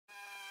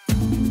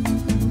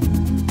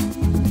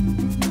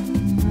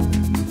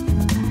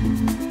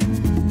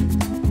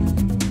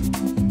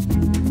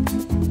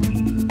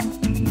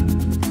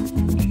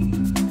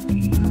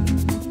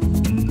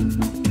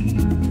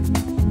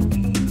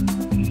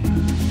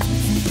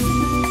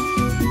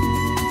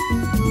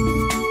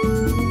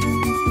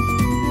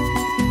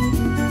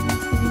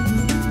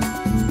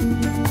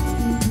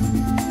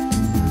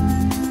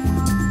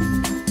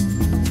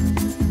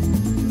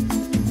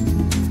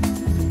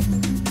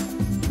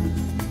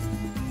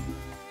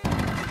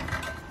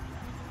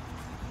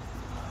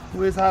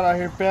Well, it's hot out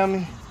here,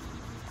 family.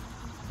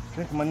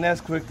 Drinking my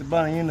Nesquik to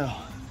bunny, you know.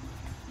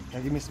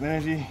 Gotta give me some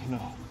energy, you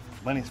know.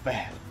 Bunny's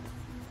fast.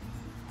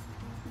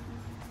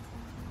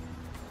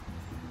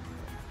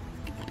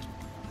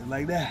 Just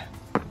like that.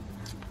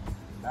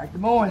 Back to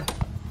mowing.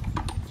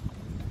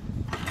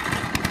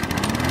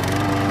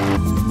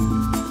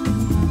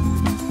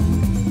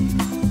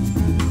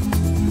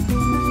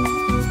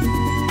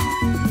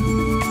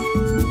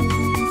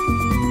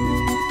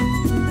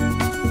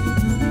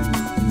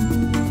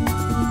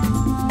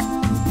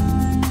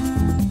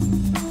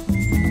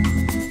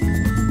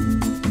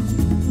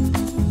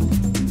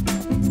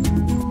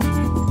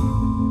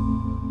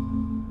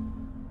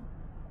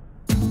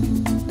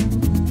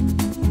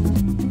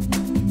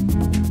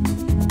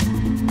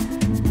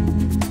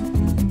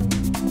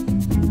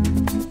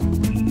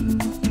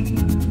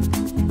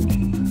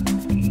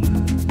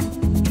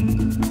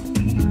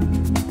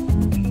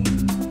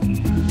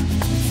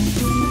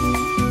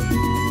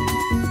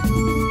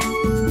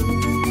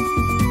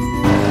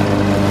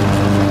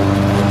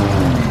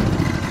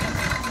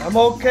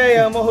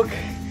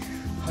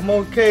 I'm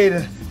okay.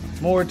 The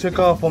mower took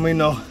off on me,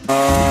 no.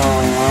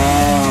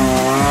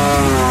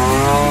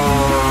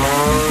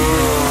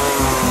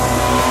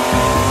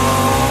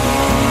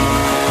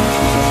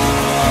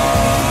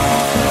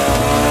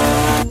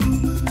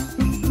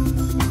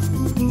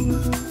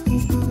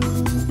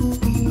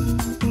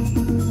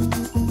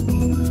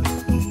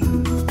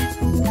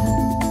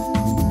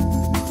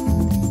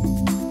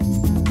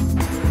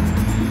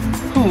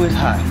 Ooh, it's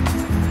hot.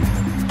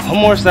 One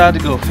more side to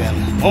go,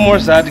 family. One more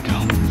side to go.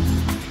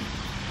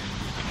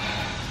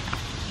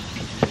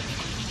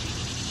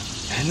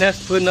 And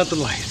that's putting up the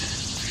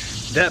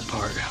lights. That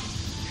part.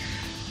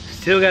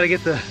 Still gotta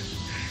get the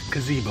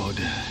gazebo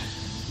done.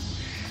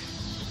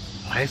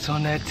 Lights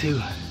on that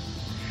too.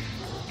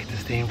 Get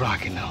this thing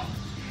rocking though.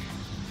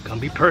 It's gonna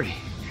be pretty.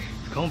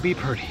 It's gonna be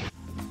pretty.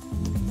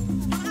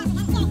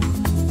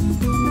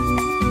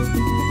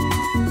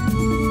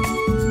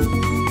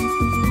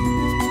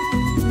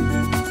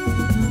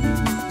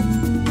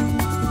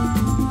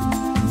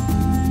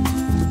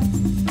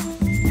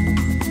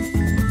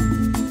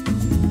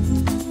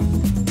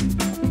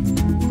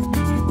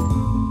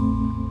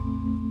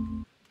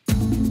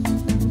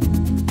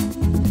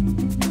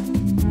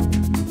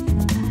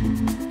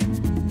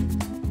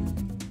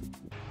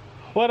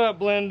 What up,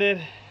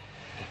 Blended?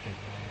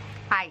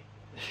 Hi.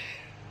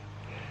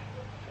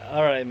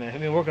 All right, man. I've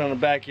been working on the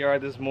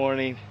backyard this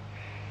morning,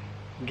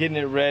 getting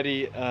it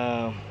ready.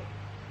 Got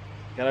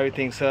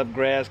everything set up,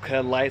 grass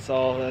cut, lights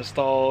all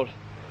installed.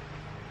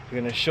 We're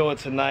gonna show it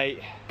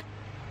tonight.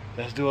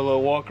 Let's do a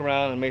little walk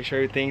around and make sure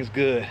everything's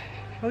good.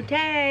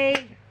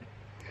 Okay.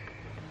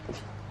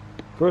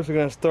 First, we're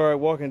gonna start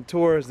walking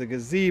towards the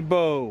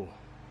gazebo.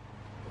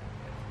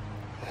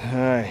 All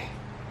right.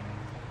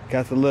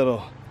 Got the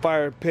little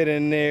fire pit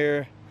in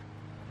there,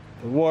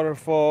 the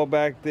waterfall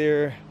back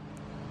there,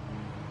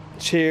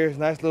 chairs,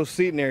 nice little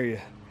seating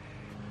area,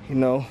 you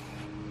know.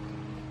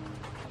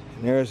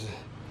 And there's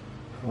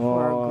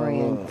our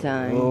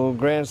grandson. Little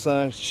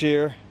grandson's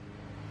chair.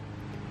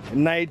 At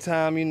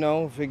nighttime, you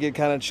know, if it get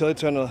kind of chilly,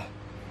 turn the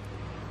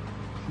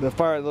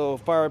little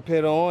fire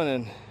pit on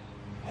and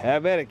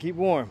have at it, keep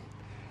warm.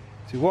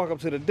 So you walk up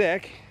to the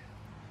deck.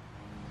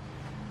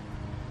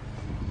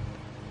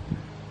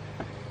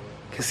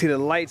 You can see the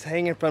lights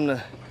hanging from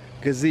the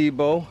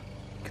gazebo.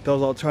 Get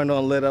those all turned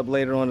on, lit up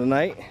later on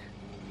tonight.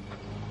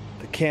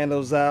 The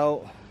candles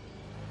out.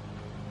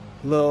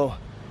 Little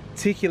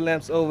tiki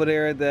lamps over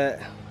there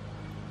that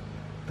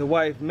the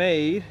wife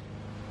made.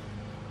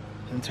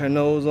 And turn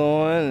those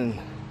on. And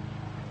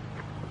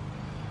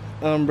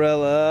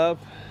umbrella up.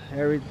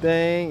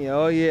 Everything.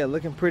 Oh yeah,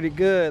 looking pretty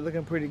good.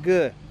 Looking pretty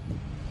good.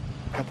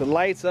 Got the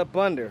lights up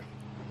under.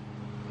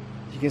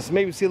 You can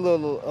maybe see a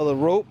little of the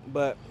rope,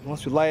 but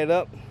once we light it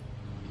up,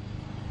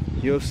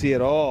 you'll see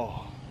it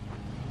all.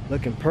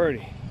 Looking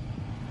pretty.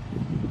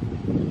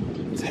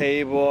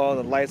 Table,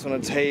 the lights on the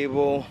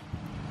table.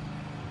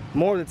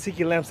 More of the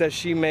tiki lamps that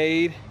she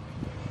made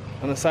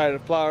on the side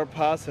of the flower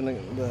pots and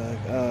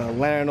the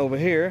lantern over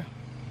here.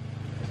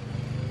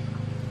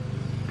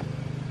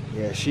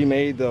 Yeah, she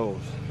made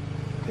those.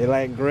 They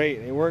like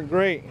great. They work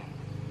great.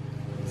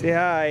 Say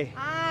hi.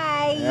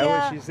 Hi. That's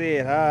what she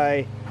said.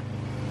 Hi.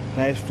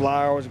 Nice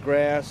flowers,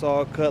 grass,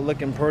 all cut,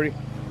 looking pretty.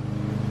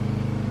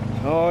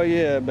 Oh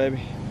yeah,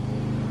 baby.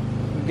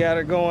 We got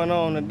her going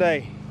on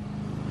today.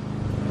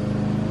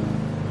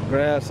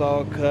 Grass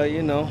all cut,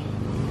 you know.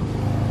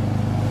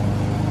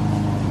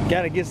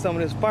 Gotta get some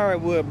of this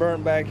firewood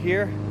burnt back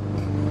here.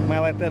 Might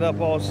light that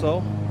up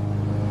also.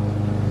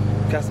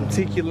 Got some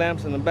tiki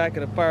lamps in the back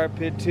of the fire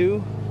pit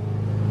too.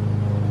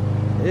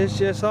 It's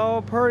just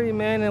all pretty,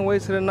 man, and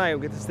wait till the night.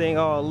 We'll get this thing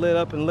all lit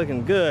up and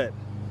looking good.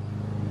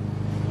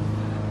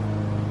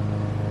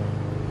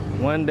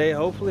 One day,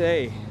 hopefully,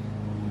 hey,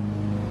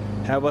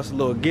 have us a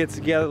little get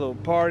together, a little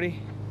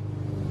party.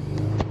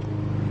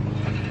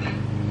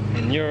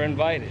 And you're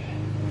invited.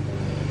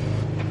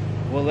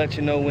 We'll let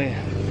you know when.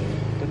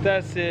 But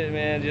that's it,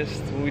 man,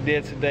 just what we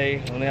did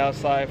today on the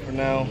outside for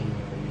now.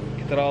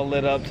 Get it all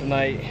lit up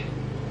tonight.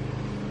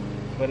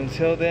 But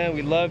until then,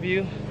 we love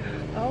you.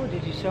 Oh,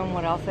 did you show them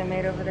what else I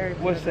made over there?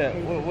 What's that?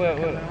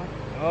 What?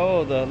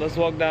 Oh, let's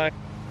walk down.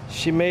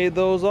 She made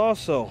those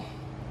also.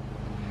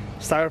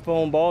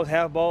 Styrofoam balls,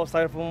 half balls,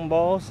 styrofoam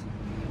balls.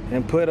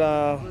 And put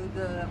Glue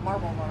the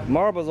marbles on them.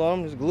 Marbles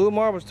on them. Just glue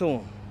marbles to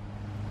them.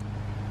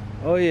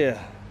 Oh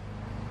yeah.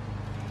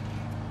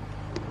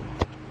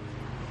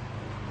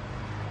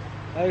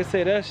 Like I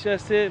say, that's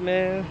just it,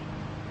 man.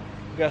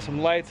 We got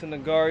some lights in the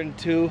garden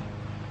too.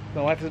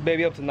 Gonna light this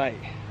baby up tonight.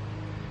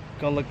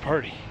 Gonna look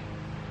pretty.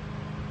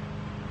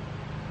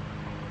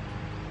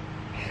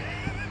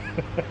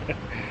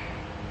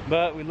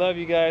 But we love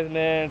you guys,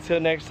 man.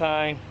 Until next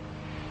time.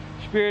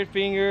 Spirit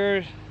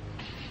fingers.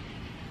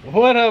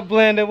 What up,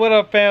 Blenda? What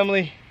up,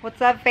 family?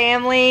 What's up,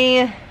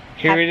 family?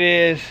 Here it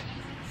is.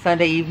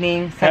 Sunday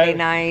evening, Sunday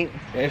night.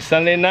 It's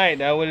Sunday night.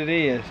 That's what it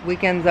is.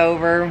 Weekend's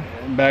over.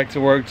 Back to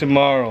work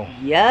tomorrow.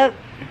 Yep.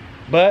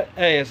 But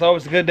hey, it's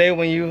always a good day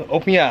when you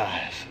open your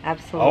eyes.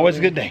 Absolutely. Always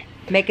a good day.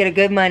 Make it a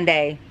good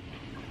Monday.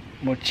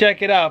 Well,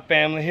 check it out,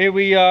 family. Here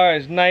we are.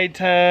 It's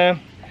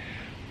nighttime.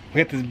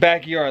 We got this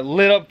backyard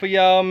lit up for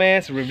y'all, man.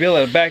 It's a reveal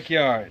of the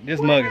backyard.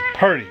 This mug is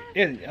pretty.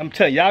 I'm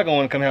telling y'all gonna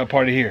want to come have a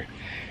party here.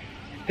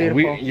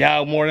 Beautiful.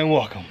 Y'all more than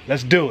welcome.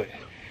 Let's do it.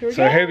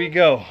 Here we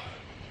go.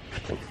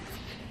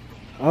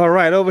 All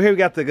right, over here we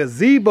got the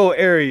gazebo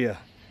area.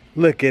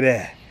 Look at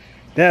that.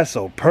 That's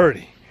so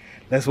pretty.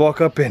 Let's walk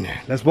up in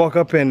there. Let's walk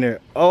up in there.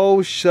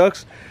 Oh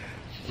shucks.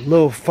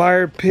 Little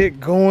fire pit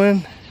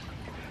going.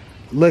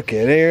 Look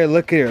at there.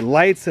 Look at there.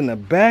 Lights in the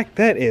back.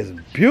 That is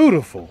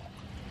beautiful.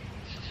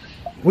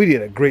 We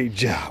did a great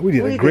job. We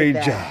did a great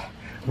job.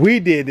 We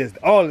did this.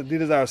 All did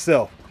this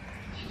ourselves.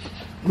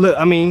 Look,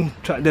 I mean,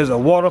 there's a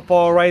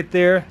waterfall right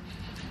there.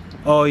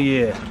 Oh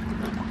yeah.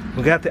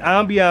 We got the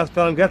ambiance,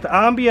 fella. We got the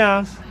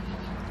ambiance.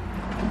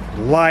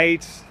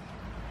 Lights,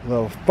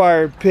 little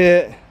fire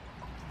pit,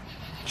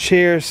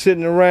 chairs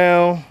sitting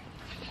around.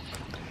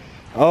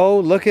 Oh,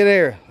 look at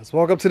there. Let's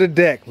walk up to the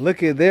deck.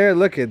 Look at there,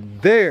 look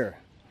at there.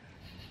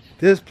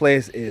 This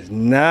place is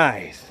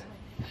nice.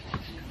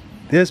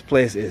 This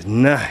place is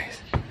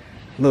nice.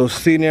 Little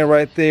seating there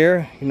right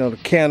there. You know, the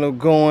candle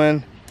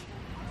going.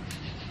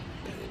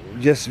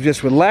 Just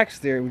relax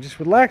there. Just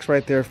relax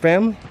right there,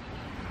 family.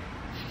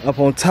 Up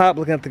on top,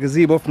 looking at the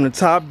gazebo from the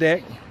top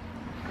deck.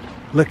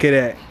 Look at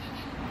that.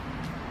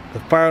 The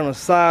fire on the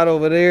side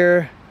over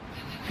there.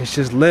 It's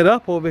just lit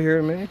up over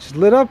here, man. It's just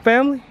lit up,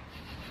 family.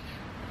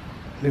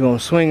 They're gonna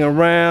swing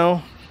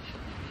around.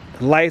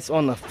 The lights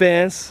on the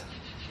fence.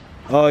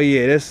 Oh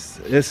yeah, this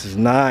is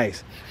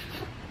nice.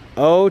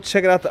 Oh,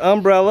 check it out, the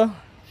umbrella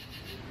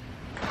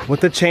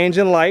with the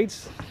changing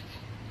lights.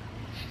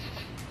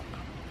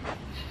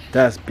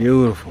 That's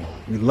beautiful.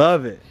 We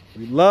love it.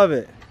 We love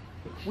it.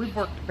 We've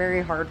worked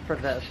very hard for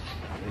this.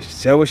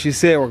 That's what she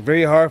said. Worked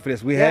very hard for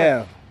this. We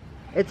have.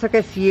 It took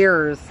us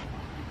years.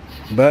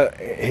 But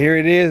here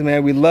it is,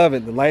 man. We love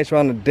it. The lights are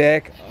on the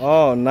deck.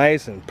 Oh,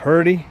 nice and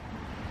pretty.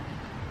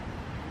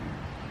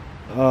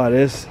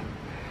 Oh,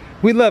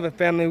 we love it,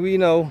 family. We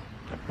know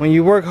when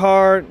you work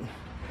hard,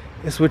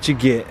 it's what you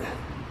get.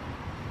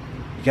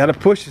 You gotta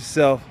push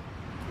yourself,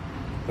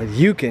 but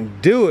you can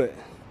do it.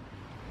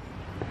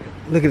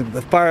 Look at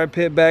the fire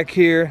pit back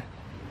here.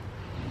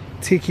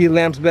 Tiki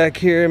lamps back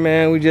here,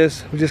 man. We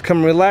just come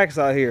and relax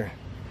out here.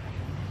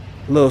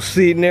 Little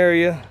seating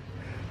area.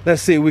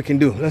 Let's see what we can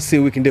do. Let's see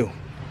what we can do.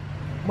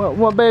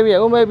 What baby at?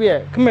 Where baby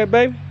at? Come here,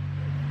 baby.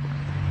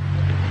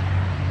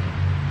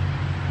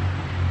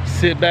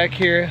 Sit back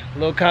here, a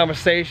little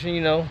conversation,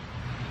 you know.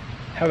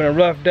 Having a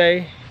rough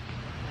day.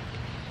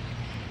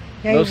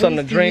 Yeah, little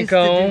something to drink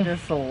on. Do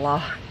this a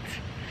lot.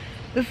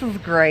 This is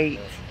great.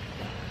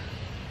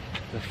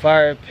 The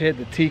fire pit,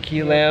 the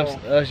tiki lamps,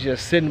 us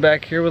just sitting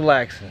back here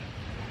relaxing.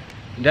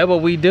 That's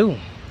what we do.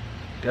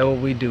 That's what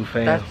we do,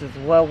 fam. That's just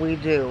what we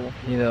do.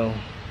 You know,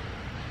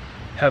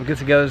 have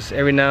get-togethers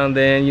every now and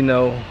then. You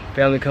know,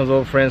 family comes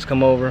over, friends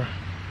come over.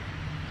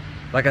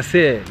 Like I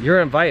said,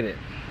 you're invited.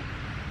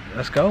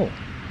 Let's go.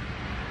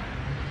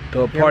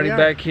 Throw a party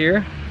back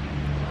here.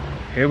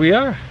 Here we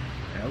are.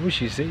 I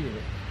wish you see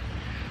it.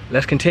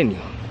 Let's continue.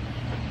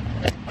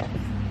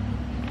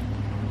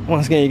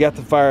 Once again, you got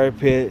the fire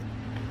pit,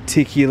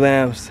 tiki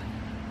lamps,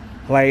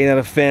 lighting at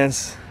a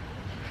fence.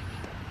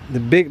 The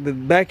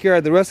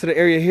backyard, the rest of the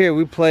area here,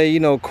 we play, you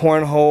know,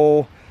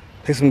 cornhole,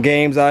 play some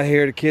games out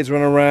here. The kids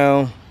run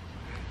around.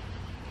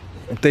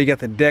 Up there, you got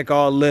the deck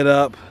all lit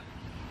up.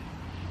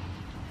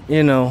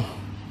 You know,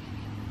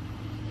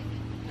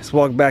 let's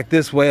walk back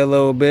this way a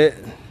little bit.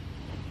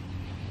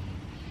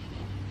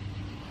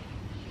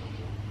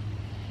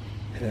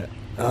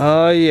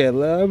 Oh yeah,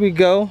 there we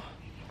go.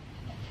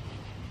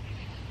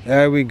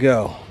 There we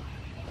go.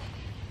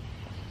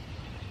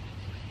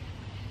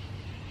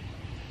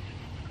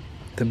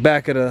 The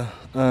back of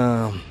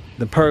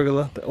the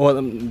pergola,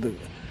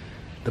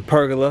 the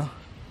pergola.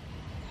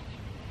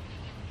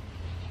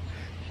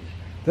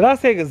 Did I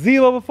say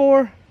gazebo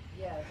before?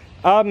 Yes.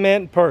 I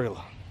meant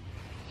pergola.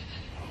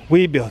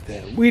 We built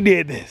that. We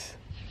did this.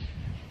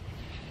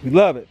 We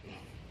love it.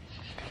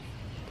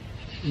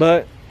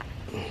 But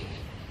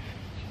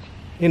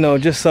you know,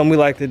 just something we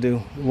like to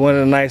do. We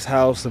wanted a nice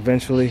house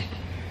eventually.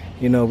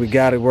 You know, we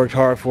got it, worked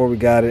hard for it, we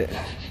got it.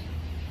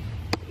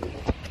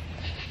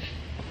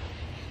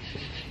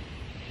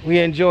 We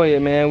enjoy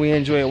it, man. We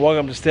enjoy it. Walk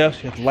up the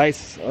steps, you have the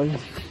lights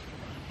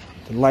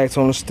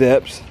on the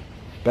steps.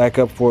 Back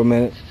up for a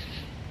minute.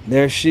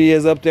 There she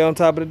is up there on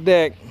top of the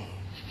deck.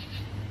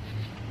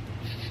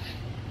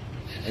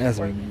 That's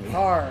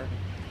hard.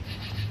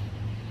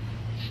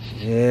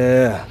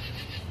 Yeah.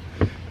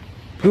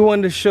 We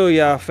wanted to show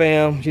y'all,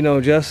 fam, you know,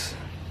 just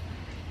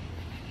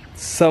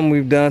something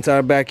we've done to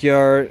our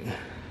backyard.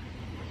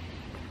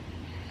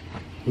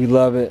 We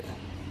love it.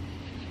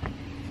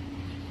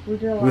 We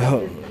do a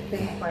lot of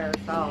things by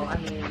ourselves. I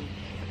mean,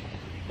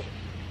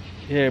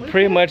 yeah,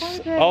 pretty much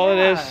all of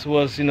this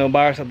was, you know,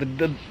 by ourselves.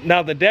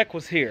 Now the deck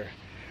was here.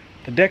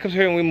 The deck was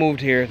here when we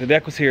moved here. The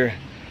deck was here.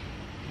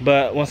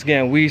 But once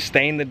again, we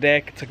stained the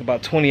deck. It took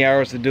about 20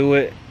 hours to do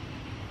it.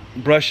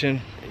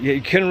 Brushing.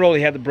 You couldn't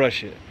really have to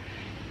brush it.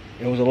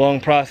 It was a long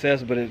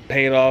process, but it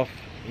paid off.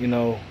 You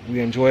know,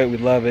 we enjoy it. We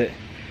love it.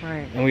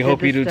 right. And we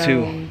hope you do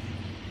too.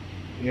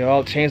 You know,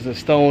 I'll change the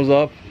stones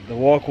up, the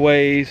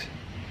walkways.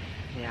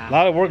 Yeah. A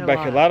lot of work back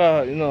here. A lot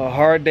of, you know,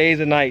 hard days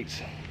and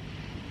nights.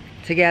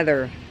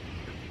 Together.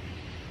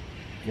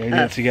 Yeah, we did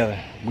it together.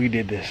 We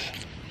did this.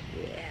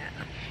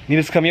 Need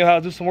us to come to your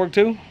house do some work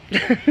too? We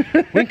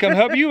can come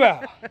help you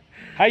out.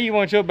 How you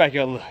want your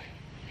backyard to look?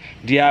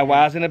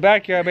 DIYs in the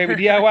backyard, baby.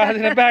 DIYs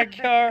in the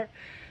backyard.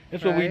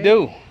 That's what we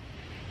do.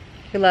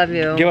 We love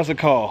you. Give us a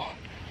call.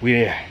 We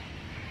there.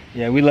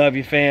 Yeah, we love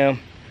you, fam.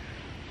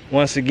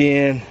 Once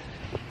again,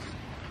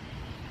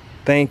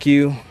 thank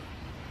you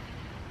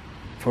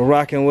for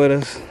rocking with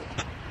us.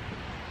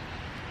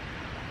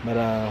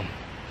 But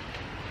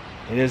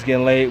it is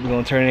getting late. We're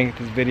gonna turn in, get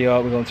this video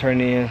out. We're gonna turn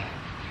in. Yep.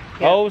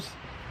 Oh,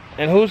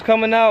 and who's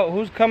coming out?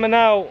 Who's coming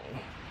out?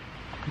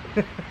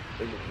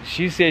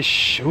 She said,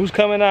 shh, who's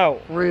coming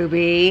out?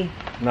 Ruby.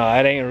 No,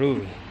 that ain't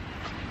Ruby.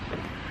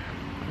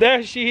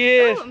 There she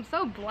is. Oh, I'm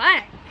so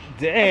black.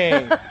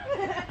 Dang.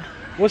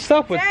 What's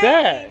up with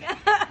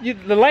that?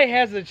 The light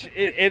has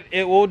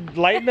it will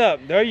lighten up.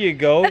 There you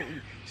go.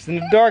 It's in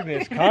the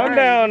darkness. Calm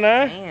down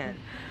now. Man.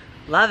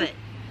 Love it.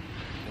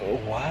 Oh,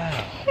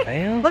 wow,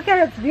 man. Look at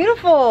it. It's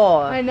beautiful.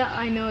 I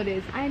know it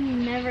is. I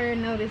never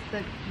noticed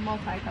the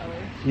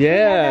multicolor.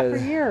 Yeah. We've had that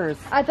for years.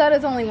 I thought it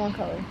was only one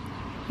color.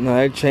 No,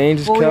 it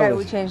changes Well, colors.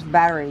 we changed the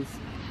batteries.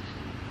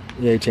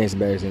 Yeah, it changed the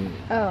batteries in it.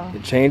 Oh.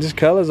 It changes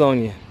colors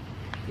on you.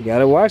 You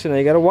gotta watch it. Now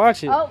you gotta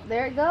watch it. Oh,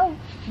 there it goes.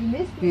 You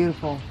missed it.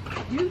 Beautiful.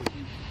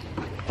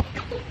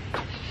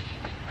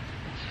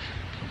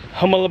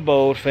 Humble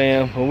abode,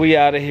 fam. But we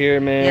out of here,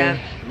 man.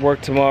 Yeah.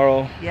 Work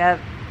tomorrow. Yep.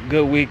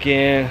 Good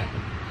weekend.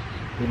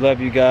 We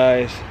love you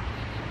guys.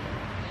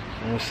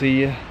 And we'll see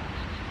you.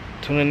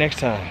 Tune in next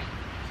time.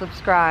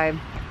 Subscribe.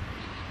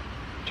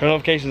 Turn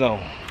notifications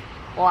on.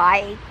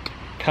 Like.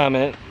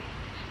 Comment.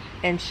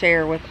 And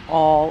share with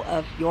all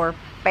of your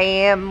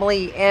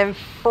family and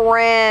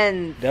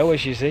friends. That's what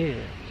she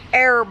said.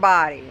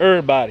 Everybody.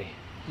 Everybody.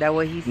 That's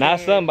what he said. Not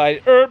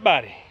somebody.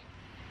 Everybody.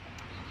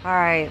 All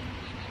right.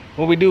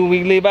 What we do when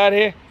we leave out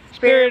here?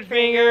 Spirit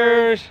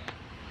fingers.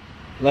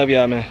 Love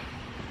y'all, man.